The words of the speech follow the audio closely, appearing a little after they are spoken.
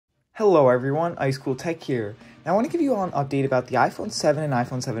Hello everyone, IceCool Tech here. Now I want to give you all an update about the iPhone 7 and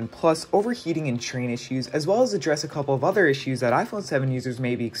iPhone 7 Plus overheating and train issues, as well as address a couple of other issues that iPhone 7 users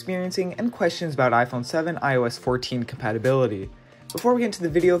may be experiencing and questions about iPhone 7 iOS 14 compatibility. Before we get into the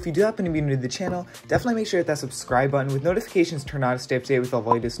video, if you do happen to be new to the channel, definitely make sure to hit that subscribe button with notifications turned on to stay up to date with all the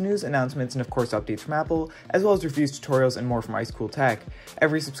latest news, announcements, and of course updates from Apple, as well as reviews, tutorials, and more from IceCool Tech.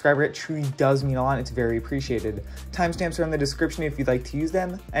 Every subscriber hit truly does mean a lot and it's very appreciated. Timestamps are in the description if you'd like to use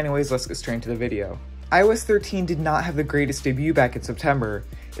them. Anyways, let's get straight into the video. iOS 13 did not have the greatest debut back in September.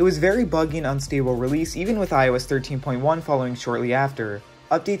 It was very buggy and unstable release, even with iOS 13.1 following shortly after.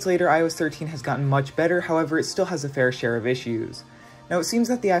 Updates later, iOS 13 has gotten much better, however it still has a fair share of issues. Now it seems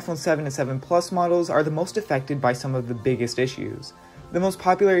that the iPhone 7 and 7 Plus models are the most affected by some of the biggest issues. The most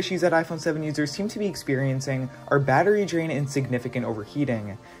popular issues that iPhone 7 users seem to be experiencing are battery drain and significant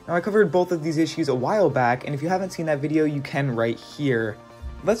overheating. Now I covered both of these issues a while back, and if you haven't seen that video, you can right here.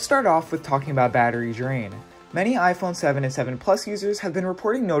 Let's start off with talking about battery drain. Many iPhone 7 and 7 Plus users have been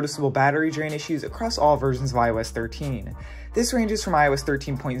reporting noticeable battery drain issues across all versions of iOS 13. This ranges from iOS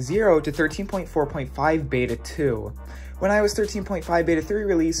 13.0 to 13.4.5 Beta 2. When iOS 13.5 Beta 3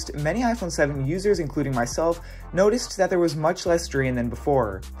 released, many iPhone 7 users, including myself, noticed that there was much less drain than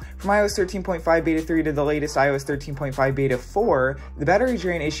before. From iOS 13.5 Beta 3 to the latest iOS 13.5 Beta 4, the battery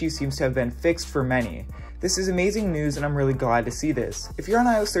drain issue seems to have been fixed for many. This is amazing news and I'm really glad to see this. If you're on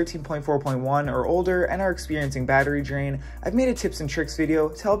iOS 13.4.1 or older and are experiencing battery drain, I've made a tips and tricks video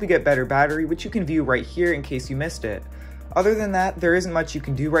to help you get better battery, which you can view right here in case you missed it. Other than that, there isn't much you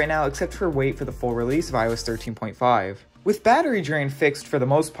can do right now except for wait for the full release of iOS 13.5. With battery drain fixed for the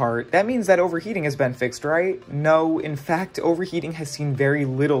most part, that means that overheating has been fixed, right? No, in fact, overheating has seen very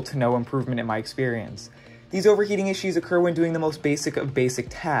little to no improvement in my experience. These overheating issues occur when doing the most basic of basic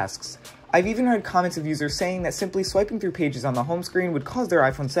tasks. I've even read comments of users saying that simply swiping through pages on the home screen would cause their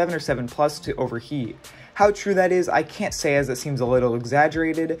iPhone 7 or 7 Plus to overheat. How true that is, I can't say, as it seems a little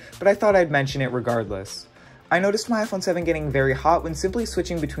exaggerated, but I thought I'd mention it regardless. I noticed my iPhone 7 getting very hot when simply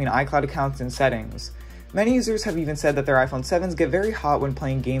switching between iCloud accounts and settings. Many users have even said that their iPhone 7s get very hot when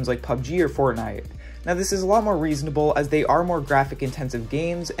playing games like PUBG or Fortnite. Now this is a lot more reasonable as they are more graphic intensive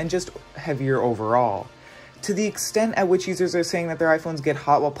games and just heavier overall. To the extent at which users are saying that their iPhones get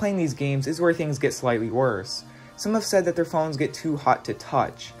hot while playing these games is where things get slightly worse. Some have said that their phones get too hot to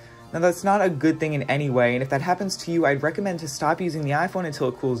touch. Now that's not a good thing in any way, and if that happens to you, I'd recommend to stop using the iPhone until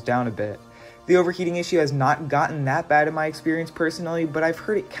it cools down a bit. The overheating issue has not gotten that bad in my experience personally, but I've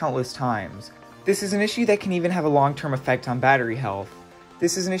heard it countless times. This is an issue that can even have a long-term effect on battery health.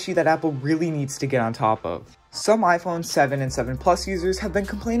 This is an issue that Apple really needs to get on top of. Some iPhone 7 and 7 Plus users have been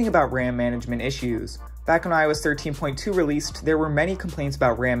complaining about RAM management issues. Back when iOS 13.2 released, there were many complaints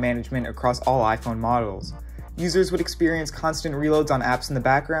about RAM management across all iPhone models. Users would experience constant reloads on apps in the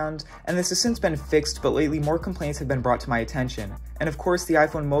background, and this has since been fixed, but lately more complaints have been brought to my attention. And of course, the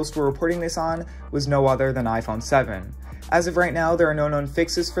iPhone most were reporting this on was no other than iPhone 7. As of right now, there are no known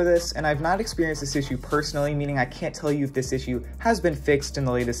fixes for this, and I've not experienced this issue personally, meaning I can't tell you if this issue has been fixed in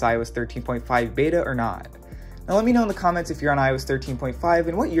the latest iOS 13.5 beta or not. Now let me know in the comments if you're on iOS 13.5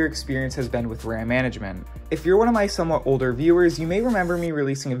 and what your experience has been with RAM management. If you're one of my somewhat older viewers, you may remember me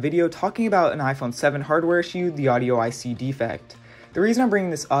releasing a video talking about an iPhone 7 hardware issue, the audio IC defect. The reason I'm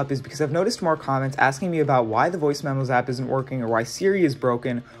bringing this up is because I've noticed more comments asking me about why the voice memos app isn't working, or why Siri is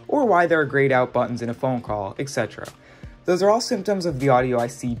broken, or why there are grayed out buttons in a phone call, etc. Those are all symptoms of the audio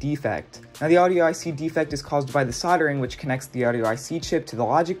IC defect. Now the audio IC defect is caused by the soldering which connects the audio IC chip to the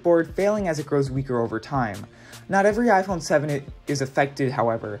logic board, failing as it grows weaker over time. Not every iPhone 7 is affected,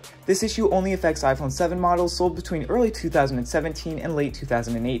 however. This issue only affects iPhone 7 models sold between early 2017 and late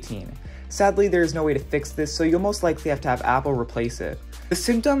 2018. Sadly, there is no way to fix this, so you'll most likely have to have Apple replace it. The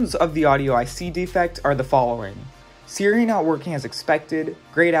symptoms of the audio IC defect are the following: Siri not working as expected,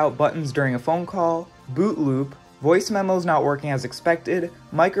 grayed out buttons during a phone call, boot loop, voice memos not working as expected,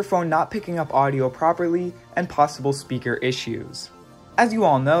 microphone not picking up audio properly, and possible speaker issues. As you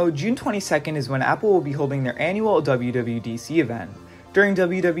all know, June 22nd is when Apple will be holding their annual WWDC event. During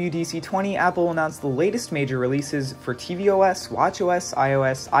WWDC 20, Apple announced the latest major releases for tvOS, watchOS,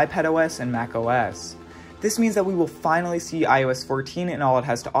 iOS, iPadOS, and macOS. This means that we will finally see iOS 14 and all it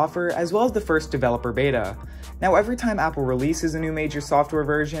has to offer, as well as the first developer beta. Now every time Apple releases a new major software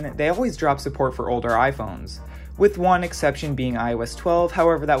version, they always drop support for older iPhones. With one exception being iOS 12,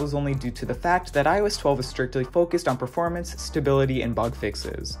 however that was only due to the fact that iOS 12 is strictly focused on performance, stability, and bug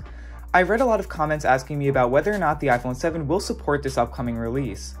fixes. I've read a lot of comments asking me about whether or not the iPhone 7 will support this upcoming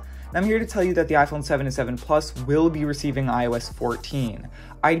release. and I'm here to tell you that the iPhone 7 and 7 Plus will be receiving iOS 14.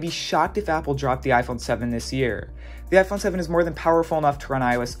 I'd be shocked if Apple dropped the iPhone 7 this year. The iPhone 7 is more than powerful enough to run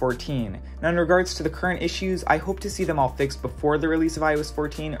iOS 14. Now in regards to the current issues, I hope to see them all fixed before the release of iOS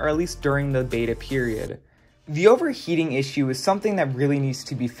 14, or at least during the beta period. The overheating issue is something that really needs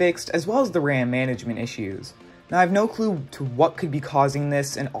to be fixed, as well as the RAM management issues. Now I have no clue to what could be causing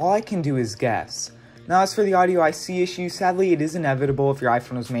this, and all I can do is guess. Now as for the audio IC issue, sadly it is inevitable if your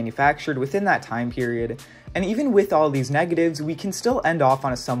iPhone was manufactured within that time period, and even with all these negatives, we can still end off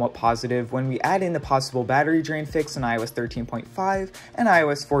on a somewhat positive when we add in the possible battery drain fix in iOS 13.5 and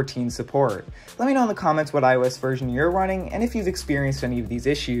iOS 14 support. Let me know in the comments what iOS version you're running, and if you've experienced any of these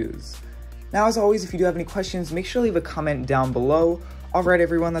issues. Now as always, if you do have any questions, make sure to leave a comment down below. Alright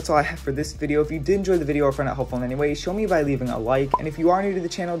everyone, that's all I have for this video. If you did enjoy the video or found it helpful in any way, show me by leaving a like, and if you are new to the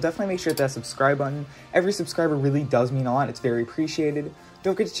channel, definitely make sure to hit that subscribe button. Every subscriber really does mean a lot, it's very appreciated.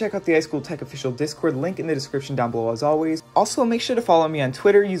 Don't forget to check out the iCool Tech official Discord, link in the description down below as always. Also make sure to follow me on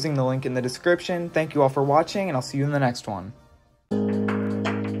Twitter using the link in the description. Thank you all for watching, and I'll see you in the next one.